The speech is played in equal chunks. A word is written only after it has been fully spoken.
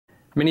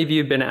Many of you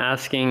have been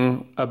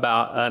asking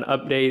about an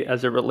update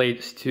as it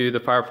relates to the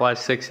FireFLY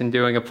 6 and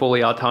doing a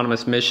fully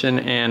autonomous mission,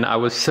 and I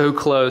was so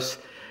close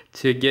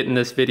to getting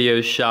this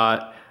video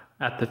shot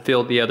at the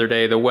field the other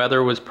day. The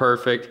weather was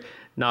perfect,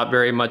 not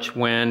very much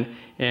wind,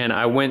 and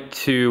I went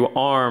to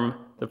arm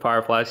the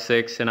FireFLY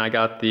 6 and I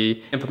got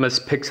the infamous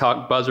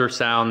Pixhawk buzzer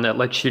sound that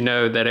lets you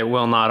know that it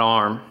will not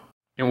arm.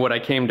 And what I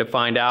came to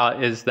find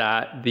out is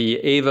that the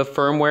AVA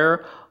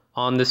firmware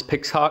on this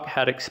Pixhawk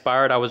had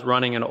expired. I was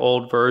running an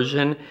old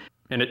version,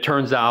 and it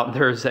turns out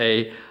there's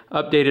a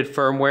updated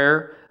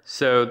firmware.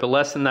 So the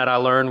lesson that I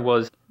learned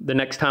was the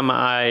next time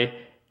I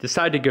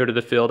decide to go to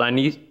the field, I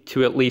need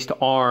to at least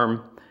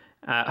arm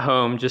at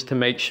home just to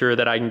make sure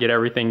that I can get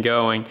everything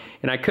going.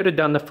 And I could have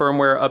done the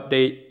firmware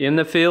update in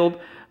the field,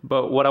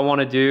 but what I want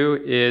to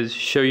do is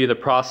show you the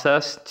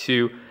process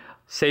to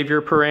save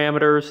your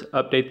parameters,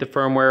 update the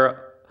firmware,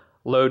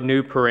 load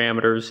new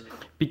parameters,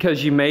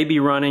 because you may be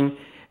running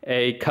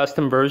a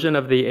custom version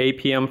of the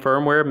APM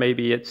firmware.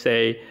 Maybe it's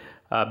a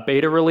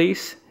beta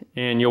release,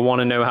 and you'll want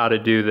to know how to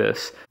do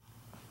this.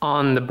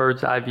 On the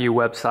Bird's Eye View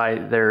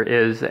website, there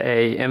is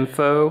a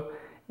info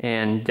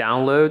and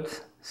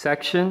downloads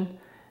section,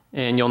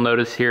 and you'll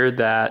notice here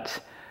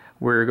that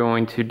we're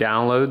going to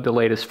download the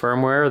latest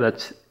firmware.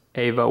 That's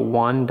AVA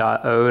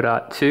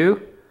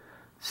 1.0.2.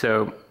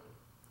 So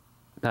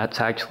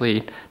that's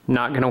actually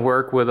not going to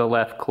work with a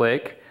left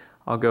click.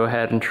 I'll go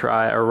ahead and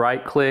try a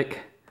right click,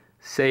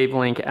 save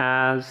link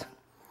as.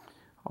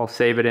 I'll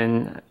save it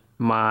in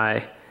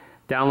my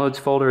downloads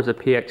folder as a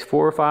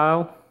px4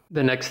 file.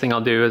 The next thing I'll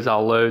do is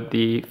I'll load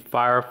the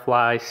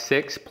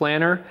FireFLY6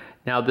 planner.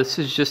 Now this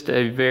is just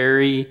a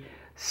very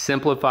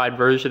simplified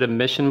version of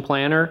Mission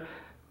Planner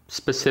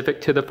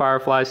specific to the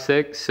FireFLY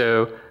 6.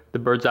 So the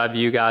Bird's Eye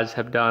View guys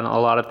have done a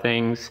lot of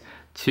things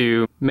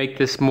to make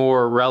this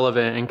more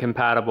relevant and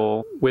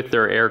compatible with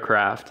their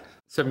aircraft.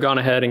 So I've gone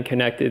ahead and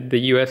connected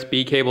the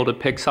USB cable to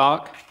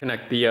Pixhawk,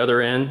 connect the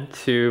other end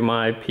to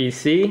my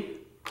PC.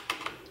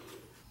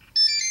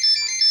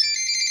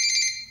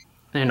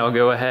 And I'll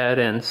go ahead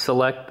and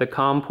select the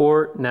COM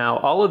port. Now,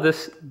 all of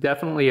this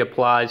definitely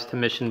applies to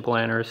Mission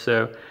Planner,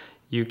 so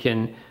you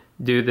can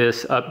do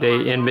this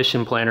update in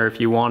Mission Planner if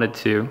you wanted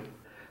to.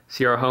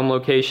 See our home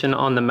location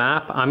on the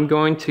map. I'm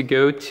going to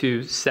go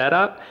to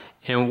Setup,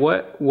 and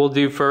what we'll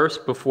do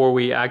first before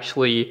we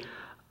actually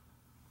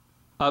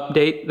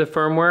update the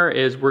firmware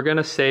is we're going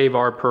to save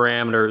our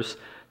parameters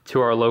to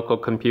our local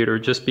computer,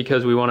 just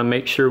because we want to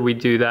make sure we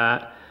do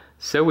that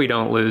so we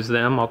don't lose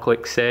them. I'll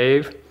click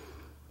Save.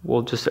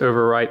 We'll just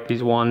overwrite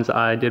these ones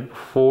I did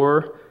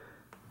before,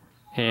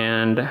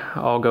 and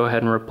I'll go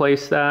ahead and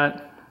replace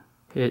that.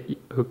 Hit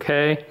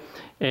OK.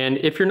 And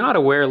if you're not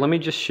aware, let me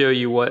just show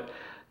you what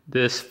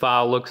this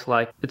file looks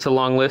like. It's a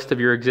long list of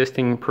your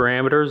existing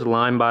parameters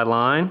line by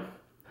line.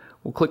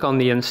 We'll click on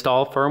the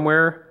Install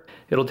Firmware.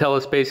 It'll tell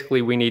us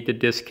basically we need to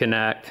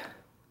disconnect.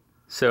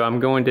 So I'm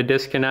going to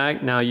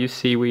disconnect. Now you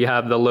see we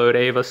have the Load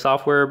AVA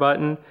software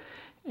button,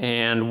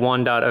 and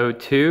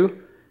 1.02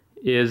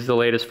 is the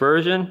latest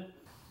version,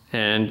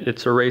 and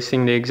it's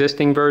erasing the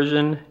existing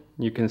version.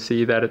 You can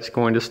see that it's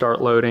going to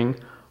start loading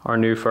our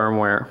new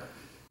firmware.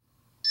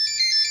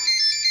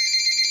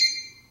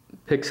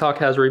 Pixhawk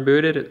has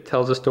rebooted. It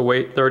tells us to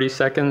wait 30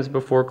 seconds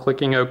before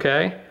clicking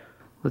OK.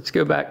 Let's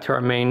go back to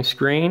our main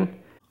screen.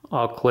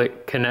 I'll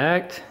click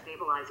Connect.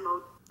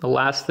 The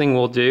last thing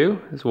we'll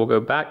do is we'll go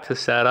back to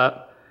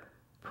Setup,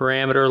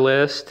 Parameter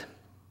List,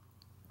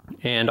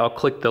 and I'll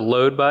click the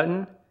Load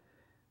button.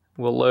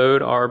 We'll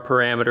load our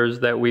parameters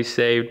that we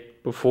saved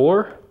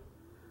before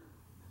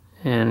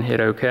and hit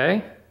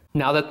OK.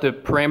 Now that the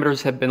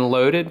parameters have been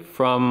loaded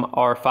from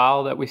our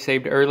file that we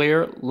saved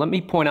earlier, let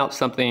me point out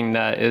something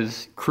that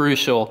is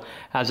crucial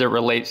as it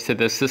relates to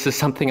this. This is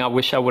something I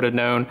wish I would have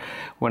known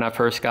when I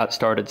first got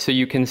started. So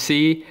you can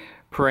see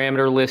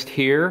parameter list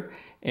here,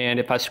 and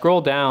if I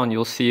scroll down,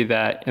 you'll see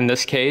that in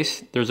this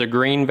case, there's a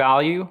green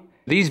value.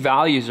 These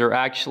values are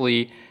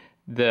actually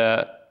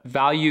the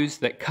values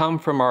that come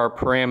from our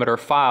parameter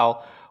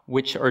file,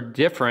 which are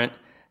different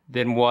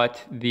than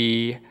what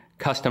the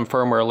custom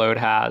firmware load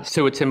has.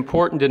 So it's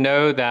important to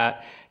know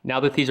that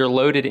now that these are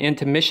loaded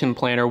into Mission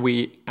Planner,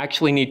 we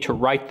actually need to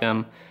write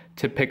them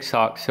to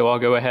Pixhawk. So I'll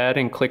go ahead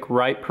and click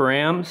Write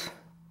Params,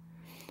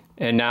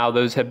 and now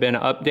those have been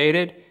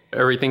updated.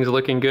 Everything's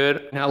looking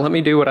good. Now let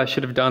me do what I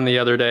should have done the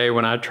other day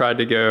when I tried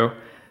to go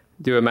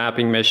do a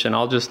mapping mission.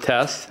 I'll just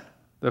test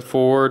the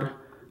forward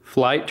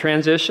flight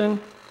transition.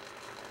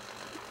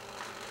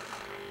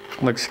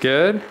 Looks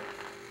good.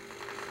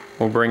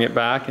 We'll bring it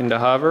back into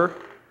hover.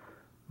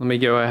 Let me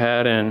go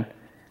ahead and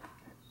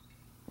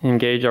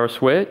engage our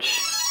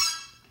switch.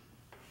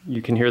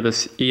 You can hear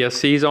this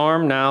ESC's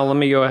arm. Now let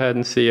me go ahead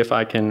and see if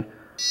I can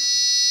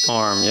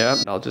arm. Yep,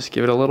 I'll just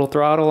give it a little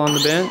throttle on the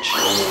bench.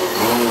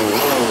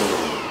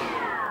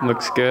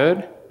 Looks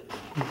good.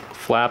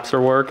 Flaps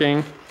are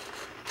working.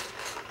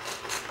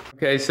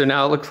 Okay, so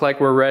now it looks like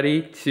we're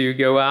ready to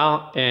go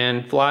out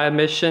and fly a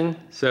mission.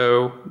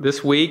 So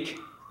this week,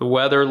 the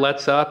weather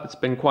lets up. It's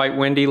been quite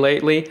windy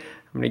lately.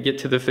 I'm gonna get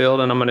to the field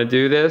and I'm gonna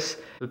do this.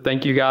 So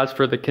thank you guys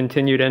for the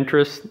continued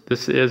interest.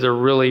 This is a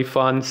really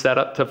fun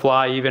setup to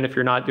fly, even if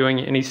you're not doing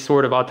any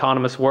sort of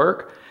autonomous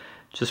work.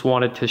 Just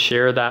wanted to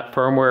share that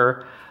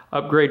firmware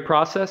upgrade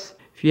process.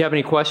 If you have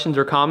any questions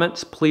or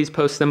comments, please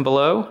post them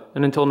below.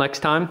 And until next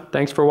time,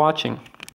 thanks for watching.